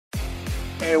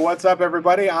Hey, what's up,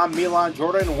 everybody? I'm Milan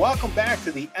Jordan. Welcome back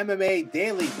to the MMA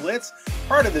Daily Blitz,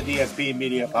 part of the DSP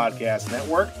Media Podcast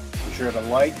Network. Be sure to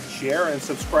like, share, and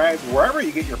subscribe wherever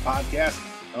you get your podcasts.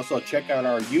 Also, check out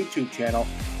our YouTube channel.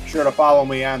 Be sure to follow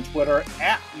me on Twitter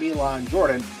at Milan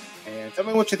Jordan. And tell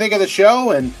me what you think of the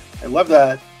show, and I'd love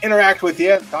to interact with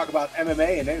you, talk about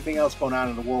MMA and anything else going on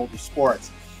in the world of sports.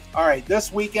 All right,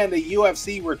 this weekend, the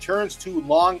UFC returns to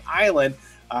Long Island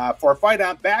for a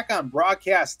fight back on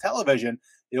broadcast television.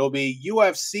 It will be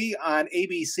UFC on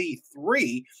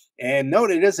ABC3. And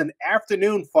note, it is an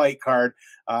afternoon fight card.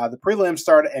 The prelims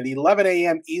start at 11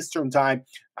 a.m. Eastern time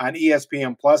on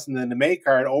ESPN Plus, and then the main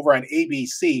card over on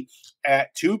ABC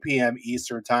at 2 p.m.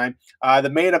 Eastern time. The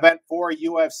main event for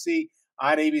UFC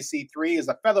on ABC3 is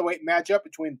a featherweight matchup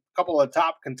between a couple of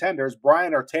top contenders,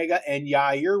 Brian Ortega and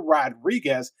Yair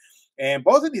Rodriguez. And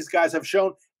both of these guys have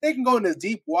shown they can go into the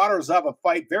deep waters of a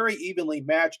fight, very evenly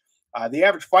matched. The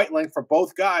average fight length for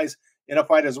both guys in a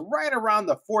fight is right around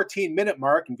the 14-minute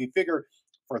mark. And if you figure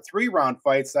for three-round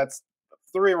fights,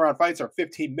 three-round fights are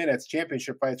 15 minutes.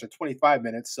 Championship fights are 25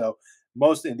 minutes. So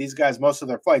most of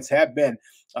their fights have been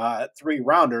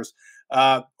three-rounders.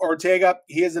 Ortega,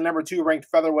 he is the number 2 ranked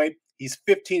featherweight. He's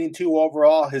 15-2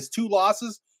 overall. His 2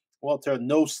 losses, well, to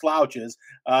no slouches.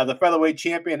 The featherweight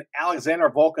champion Alexander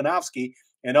Volkanovski,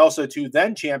 and also to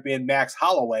then champion Max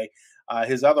Holloway.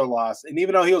 His other loss. And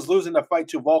even though he was losing the fight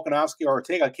to Volkanovski,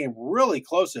 Ortega came really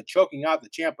close to choking out the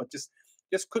champ, but just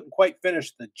couldn't quite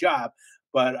finish the job.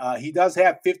 But he does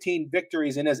have 15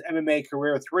 victories in his MMA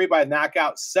career, 3 by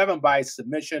knockout, 7 by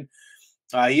submission.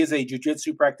 He is a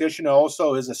jiu-jitsu practitioner,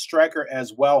 also is a striker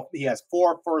as well. He has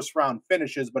 4 first-round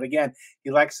finishes, but again,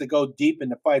 he likes to go deep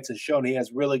into fights, as shown he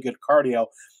has really good cardio.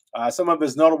 Some of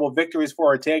his notable victories for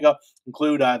Ortega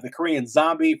include the Korean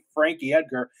Zombie, Frankie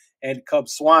Edgar, and Cub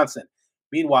Swanson.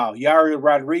 Meanwhile, Yair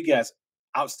Rodriguez,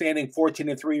 outstanding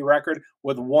 14-3 record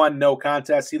with 1 no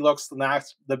contest. He looks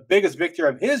the biggest victor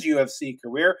of his UFC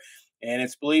career, and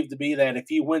it's believed to be that if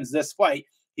he wins this fight,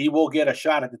 he will get a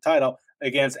shot at the title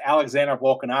against Alexander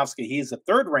Volkanovski. He's the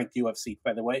 3rd-ranked UFC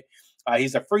featherweight.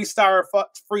 He's a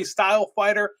freestyle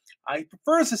fighter. He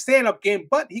prefers the stand-up game,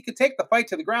 but he could take the fight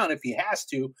to the ground if he has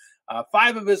to.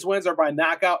 5 of his wins are by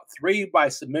knockout, 3 by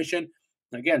submission.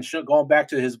 Again, going back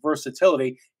to his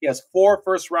versatility, he has 4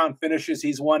 first-round finishes.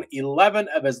 He's won 11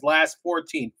 of his last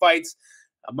 14 fights.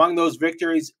 Among those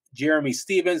victories, Jeremy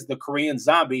Stevens, the Korean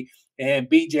Zombie, and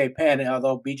BJ Penn,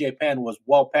 although BJ Penn was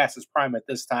well past his prime at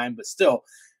this time, but still,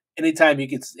 anytime you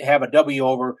could have a W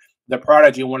over the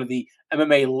prodigy, one of the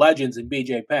MMA legends in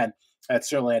BJ Penn, that's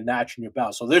certainly a notch in your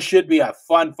belt. So this should be a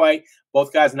fun fight.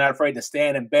 Both guys are not afraid to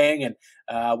stand and bang, and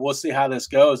we'll see how this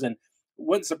goes. And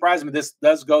wouldn't surprise me this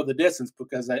does go the distance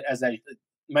because, as I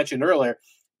mentioned earlier,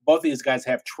 both of these guys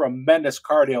have tremendous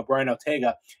cardio, Brian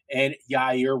Ortega and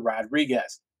Yair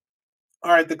Rodriguez.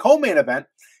 All right, the co-main event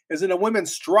is in the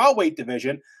women's strawweight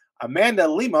division. Amanda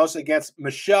Lemos against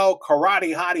Michelle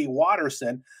Karate Hottie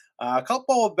Watterson. A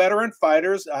couple of veteran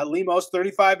fighters. Lemos,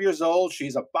 35 years old.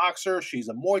 She's a boxer. She's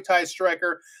a Muay Thai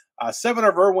striker. 7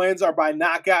 of her wins are by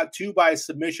knockout, 2 by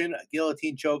submission, a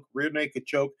guillotine choke, rear naked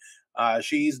choke.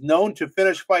 She's known to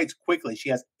finish fights quickly. She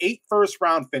has 8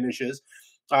 first-round finishes.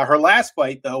 Her last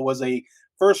fight, though, was a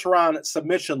first-round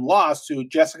submission loss to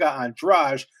Jessica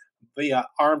Andrade via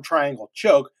arm triangle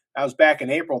choke. That was back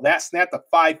in April. That snapped a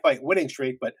 5-fight winning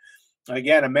streak. But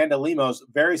again, Amanda Lemos,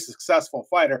 very successful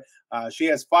fighter. She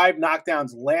has 5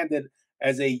 knockdowns landed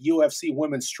as a UFC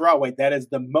women's strawweight. That is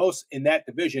the most in that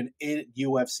division in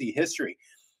UFC history.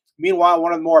 Meanwhile,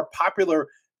 one of the more popular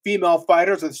female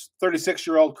fighters is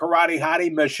 36-year-old karate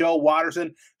hottie Michelle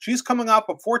Watterson. She's coming off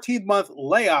a 14-month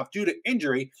layoff due to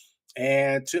injury.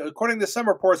 And according to some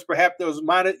reports, perhaps those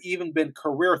might have even been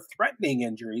career-threatening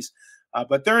injuries.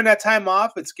 But during that time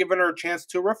off, it's given her a chance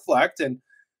to reflect and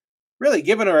really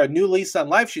given her a new lease on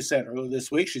life, she said earlier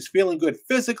this week. She's feeling good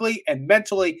physically and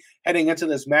mentally heading into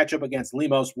this matchup against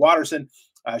Lemos Watterson.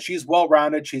 She's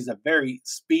well-rounded. She's a very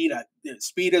speed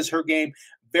is her game,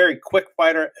 very quick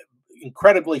fighter,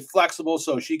 incredibly flexible,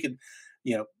 so she can,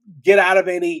 get out of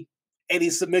any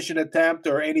submission attempt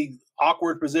or any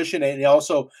awkward position, and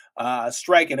also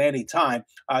strike at any time.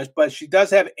 But she does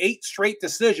have 8 straight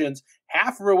decisions.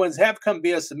 Half of her wins have come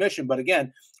via submission, but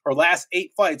again, her last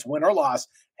 8 fights, win or loss,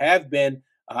 have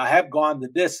gone the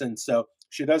distance. So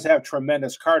she does have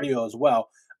tremendous cardio as well.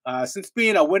 Since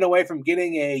being a win away from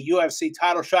getting a UFC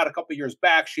title shot a couple years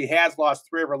back, she has lost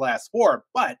 3 of her last 4,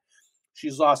 but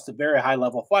she's lost to very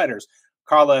high-level fighters.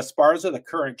 Carla Esparza, the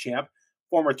current champ,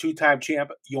 former 2-time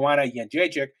champ Joanna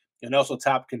Jędrzejczyk, and also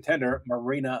top contender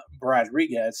Marina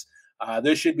Rodriguez.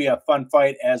 This should be a fun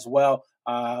fight as well.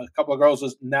 A couple of girls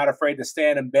was not afraid to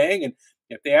stand and bang, and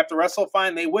if they have to wrestle,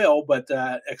 fine, they will. But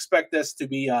expect this to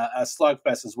be a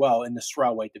slugfest as well in the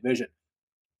strawweight division.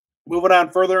 Moving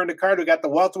on further in the card, we got the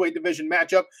welterweight division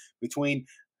matchup between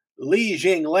Li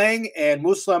Jingliang and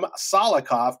Muslim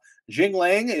Salikov.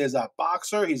 Jingliang is a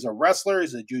boxer, he's a wrestler,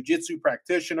 he's a jiu-jitsu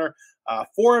practitioner.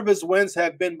 4 of his wins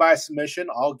have been by submission,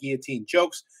 all guillotine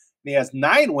chokes. And he has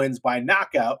 9 wins by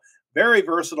knockout. Very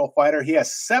versatile fighter. He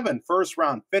has 7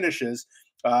 first-round finishes.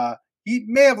 He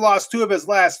may have lost 2 of his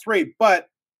last 3, but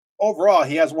overall,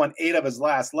 he has won 8 of his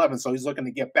last 11, so he's looking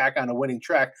to get back on a winning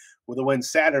track with a win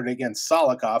Saturday against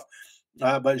Salikov.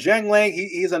 But Zhang Lang,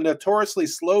 he's a notoriously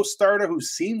slow starter who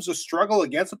seems to struggle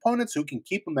against opponents who can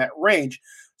keep him at range.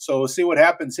 So we'll see what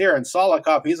happens here. And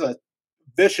Salikov, he's a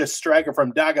vicious striker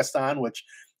from Dagestan, which,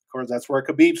 of course, that's where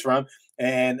Khabib's from.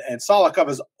 And Salikov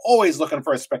is always looking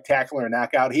for a spectacular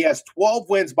knockout. He has 12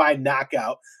 wins by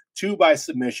knockout, 2 by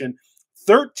submission,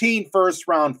 13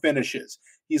 first-round finishes.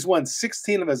 He's won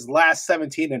 16 of his last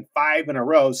 17 and 5 in a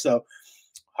row. So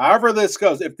however this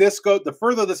goes, the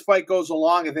further this fight goes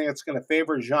along, I think it's going to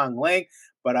favor Zhang Lang.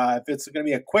 But if it's going to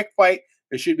be a quick fight,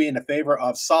 it should be in the favor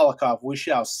of Salikov. We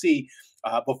shall see.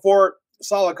 Before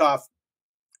Salikov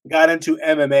got into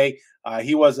MMA,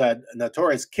 he was a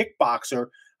notorious kickboxer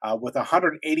with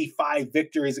 185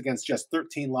 victories against just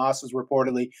 13 losses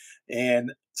reportedly,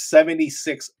 and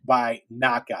 76 by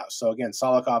knockout. So again,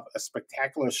 Salikov, a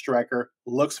spectacular striker,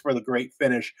 looks for the great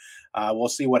finish. We'll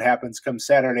see what happens come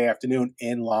Saturday afternoon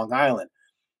in Long Island.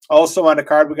 Also on the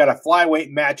card, we got a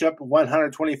flyweight matchup,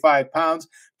 125 pounds,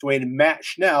 between Matt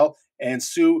Schnell and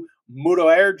Sue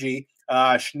Mudaerji.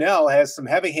 Schnell has some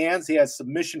heavy hands. He has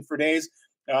submission for days,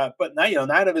 but 9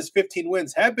 of his 15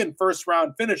 wins have been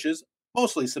first-round finishes,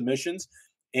 mostly submissions,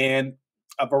 and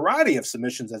a variety of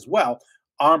submissions as well.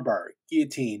 Armbar,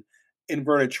 guillotine,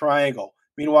 inverted triangle.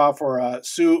 Meanwhile, for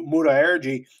Sue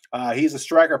Mudaerji, he's a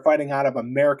striker fighting out of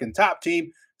American Top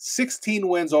Team. 16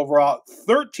 wins overall,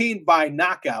 13 by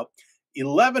knockout.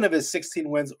 11 of his 16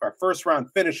 wins are first-round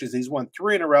finishes. He's won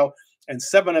 3 in a row and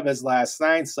 7 of his last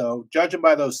 9. So judging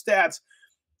by those stats,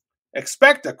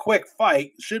 expect a quick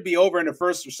fight. Should be over in the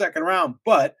first or second round,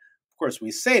 but of course,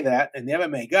 we say that, and the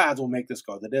MMA gods will make this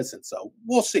go the distance. So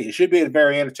we'll see. It should be a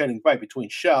very entertaining fight between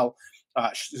Schnell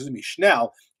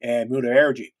and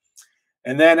Mudaerji.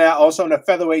 And then also in the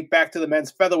featherweight, back to the men's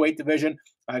featherweight division,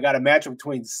 I got a matchup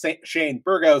between Shane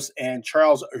Burgos and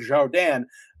Charles Jourdain.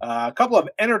 A couple of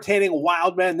entertaining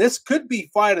wild men. This could be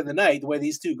fight of the night, the way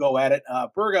these two go at it.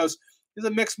 Burgos is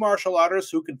a mixed martial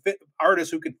artist who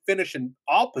can finish in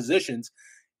all positions.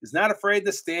 He's not afraid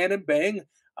to stand and bang.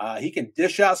 He can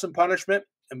dish out some punishment.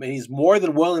 I mean, he's more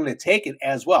than willing to take it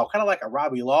as well, kind of like a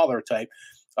Robbie Lawler type.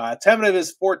 10 of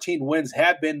his 14 wins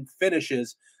have been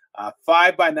finishes,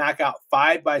 5 by knockout,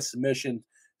 5 by submission.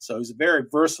 So he's a very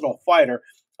versatile fighter.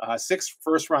 6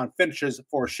 first-round finishes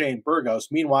for Shane Burgos.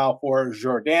 Meanwhile, for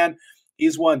Jourdain,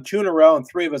 he's won 2 in a row and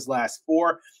 3 of his last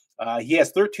 4. He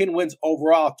has 13 wins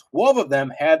overall. 12 of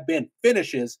them have been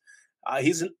finishes.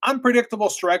 He's an unpredictable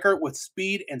striker with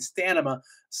speed and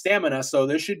stamina. So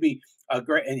this should be a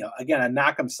great, again, a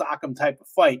knock 'em sock 'em type of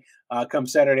fight come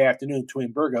Saturday afternoon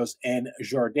between Burgos and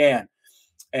Jourdain.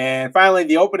 And finally,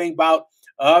 the opening bout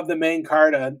of the main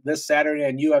card this Saturday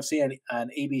on UFC on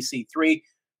ABC3.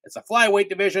 It's a flyweight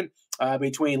division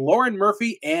between Lauren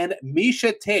Murphy and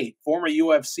Miesha Tate, former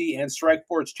UFC and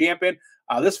Strikeforce champion.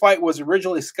 This fight was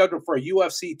originally scheduled for a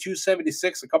UFC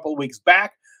 276 a couple of weeks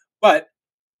back, but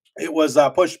it was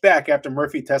pushed back after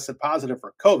Murphy tested positive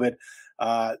for COVID.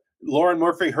 Lauren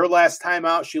Murphy, her last time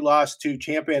out, she lost to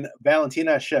champion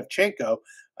Valentina Shevchenko.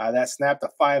 That snapped a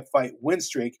 5-fight win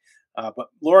streak. But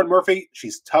Lauren Murphy,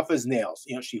 she's tough as nails.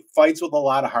 She fights with a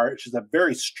lot of heart. She's a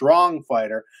very strong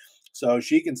fighter. So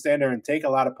she can stand there and take a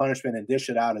lot of punishment and dish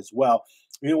it out as well.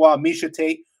 Meanwhile, Miesha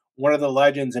Tate, one of the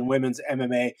legends in women's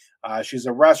MMA. She's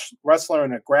a wrestler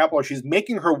and a grappler. She's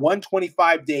making her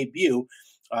 125 debut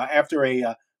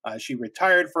after she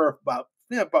retired for about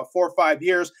 4 or 5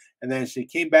 years, and then she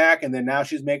came back, and then now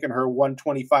she's making her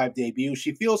 125 debut.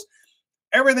 She feels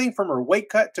everything from her weight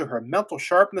cut to her mental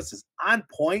sharpness is on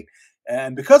point,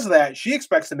 and because of that, she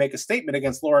expects to make a statement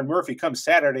against Lauren Murphy come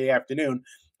Saturday afternoon.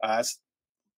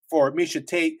 For Miesha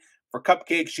Tate, for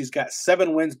Cupcake, she's got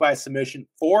 7 wins by submission,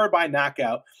 4 by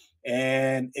knockout.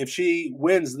 And if she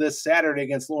wins this Saturday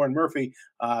against Lauren Murphy,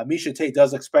 Miesha Tate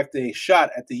does expect a shot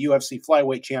at the UFC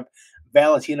flyweight champ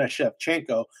Valentina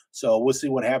Shevchenko. So we'll see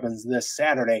what happens this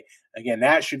Saturday. Again,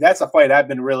 that's a fight I've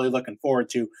been really looking forward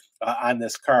to on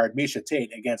this card. Miesha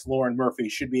Tate against Lauren Murphy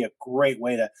should be a great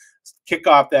way to kick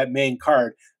off that main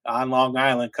card on Long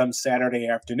Island come Saturday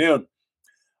afternoon.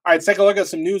 All right, let's take a look at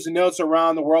some news and notes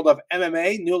around the world of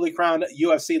MMA. Newly crowned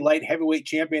UFC light heavyweight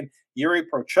champion Yuri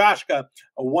Prochazka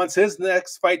wants his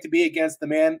next fight to be against the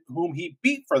man whom he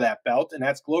beat for that belt, and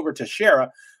that's Glover Teixeira.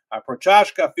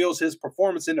 Prochazka feels his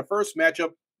performance in the first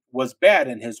matchup was bad,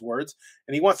 in his words,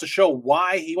 and he wants to show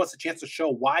why. He wants a chance to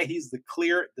show why he's the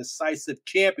clear, decisive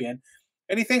champion,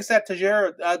 and he thinks that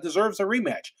Teixeira deserves a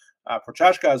rematch.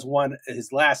 Prochazka has won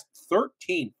his last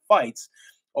 13 fights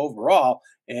overall.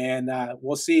 And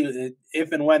we'll see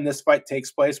if and when this fight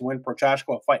takes place, when Prochazka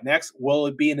will fight next. Will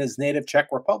it be in his native Czech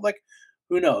Republic?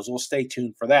 Who knows? We'll stay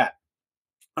tuned for that.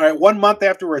 All right, 1 month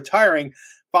after retiring,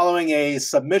 following a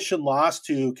submission loss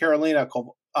to Karolina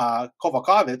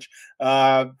Kovacevic,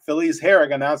 Felice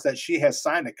Herrig announced that she has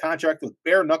signed a contract with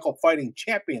Bare Knuckle Fighting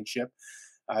Championship.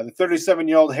 The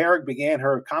 37-year-old Herrig began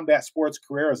her combat sports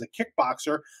career as a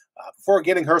kickboxer before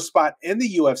getting her spot in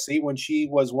the UFC when she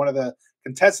was one of the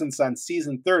contestants on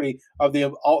season 30 of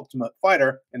The Ultimate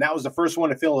Fighter, and that was the first one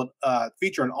to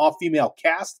feature an all-female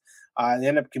cast. They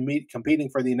ended up competing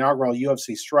for the inaugural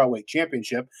UFC Strawweight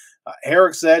Championship.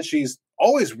 Herrig said she's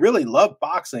always really loved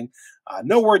boxing.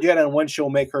 No word yet on when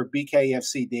she'll make her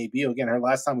BKFC debut. Again, her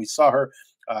last time we saw her,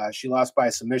 she lost by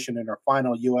submission in her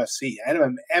final UFC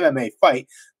MMA fight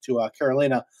to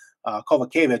Karolina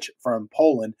Kovacevic from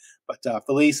Poland. But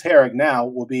Felice Herrig now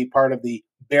will be part of the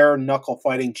Bare Knuckle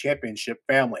Fighting Championship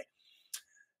family.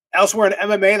 Elsewhere in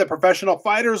MMA, the Professional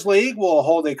Fighters League will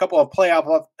hold a couple of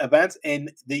playoff events in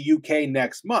the UK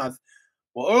next month.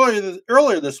 Well,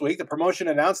 earlier this week, the promotion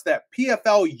announced that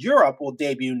PFL Europe will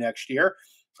debut next year.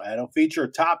 It'll feature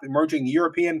top emerging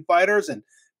European fighters and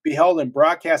be held and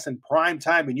broadcast in prime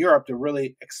time in Europe to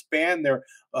really expand their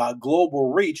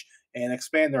global reach and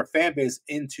expand their fan base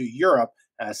into Europe,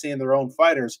 seeing their own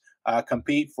fighters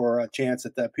compete for a chance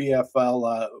at the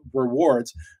PFL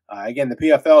rewards. Again, the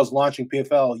PFL is launching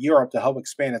PFL Europe to help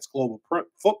expand its global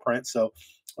footprint, so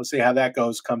we'll see how that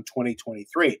goes come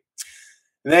 2023.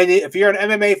 And then if you're an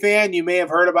MMA fan, you may have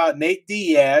heard about Nate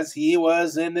Diaz. He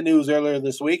was in the news earlier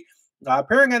this week.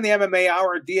 Appearing on the MMA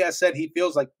Hour, Diaz said he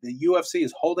feels like the UFC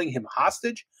is holding him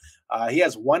hostage. He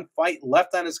has one fight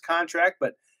left on his contract,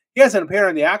 but he hasn't appeared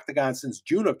in the octagon since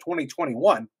June of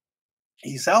 2021.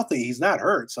 He's healthy. He's not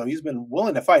hurt, so he's been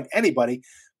willing to fight anybody,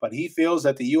 but he feels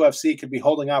that the UFC could be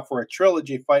holding out for a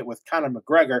trilogy fight with Conor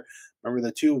McGregor.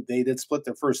 Remember they did split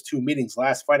their first two meetings,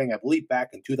 last fighting, I believe, back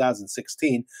in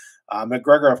 2016.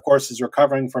 McGregor, of course, is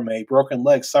recovering from a broken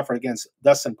leg suffered against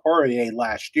Dustin Poirier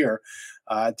last year.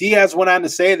 Diaz went on to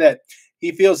say that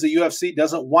he feels the UFC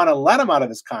doesn't want to let him out of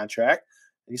his contract.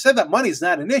 He said that money's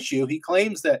not an issue. He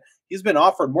claims that he's been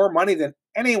offered more money than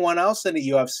anyone else in the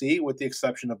UFC, with the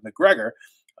exception of McGregor.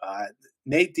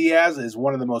 Nate Diaz is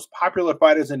one of the most popular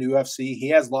fighters in the UFC. He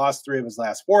has lost 3 of his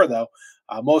last 4, though.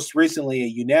 Most recently, a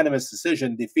unanimous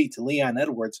decision defeat to Leon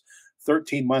Edwards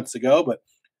 13 months ago. But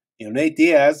Nate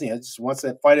Diaz, just wants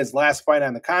to fight his last fight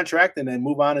on the contract and then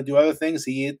move on and do other things.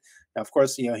 Of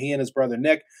course, he and his brother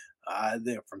Nick,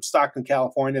 they're from Stockton,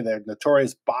 California. They're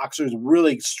notorious boxers,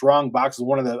 really strong boxers,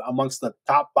 amongst the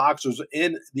top boxers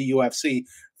in the UFC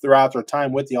throughout their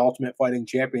time with the Ultimate Fighting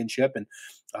Championship. And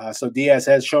so Diaz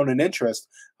has shown an interest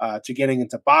to getting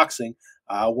into boxing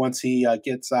once he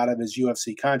gets out of his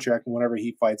UFC contract and whenever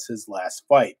he fights his last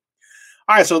fight.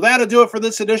 All right, so that'll do it for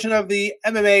this edition of the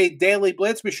MMA Daily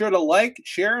Blitz. Be sure to like,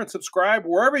 share, and subscribe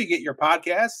wherever you get your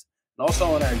podcasts. And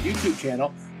also on our YouTube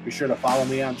channel, be sure to follow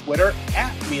me on Twitter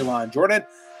at Milan Jordan.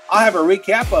 I'll have a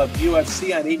recap of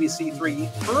UFC on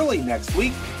ABC3 early next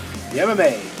week. The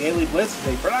MMA Daily Blitz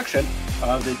is a production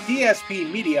of the DSP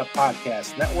Media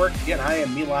Podcast Network. Again, I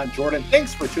am Milan Jordan.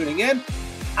 Thanks for tuning in.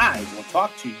 I will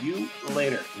talk to you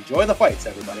later. Enjoy the fights,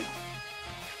 everybody.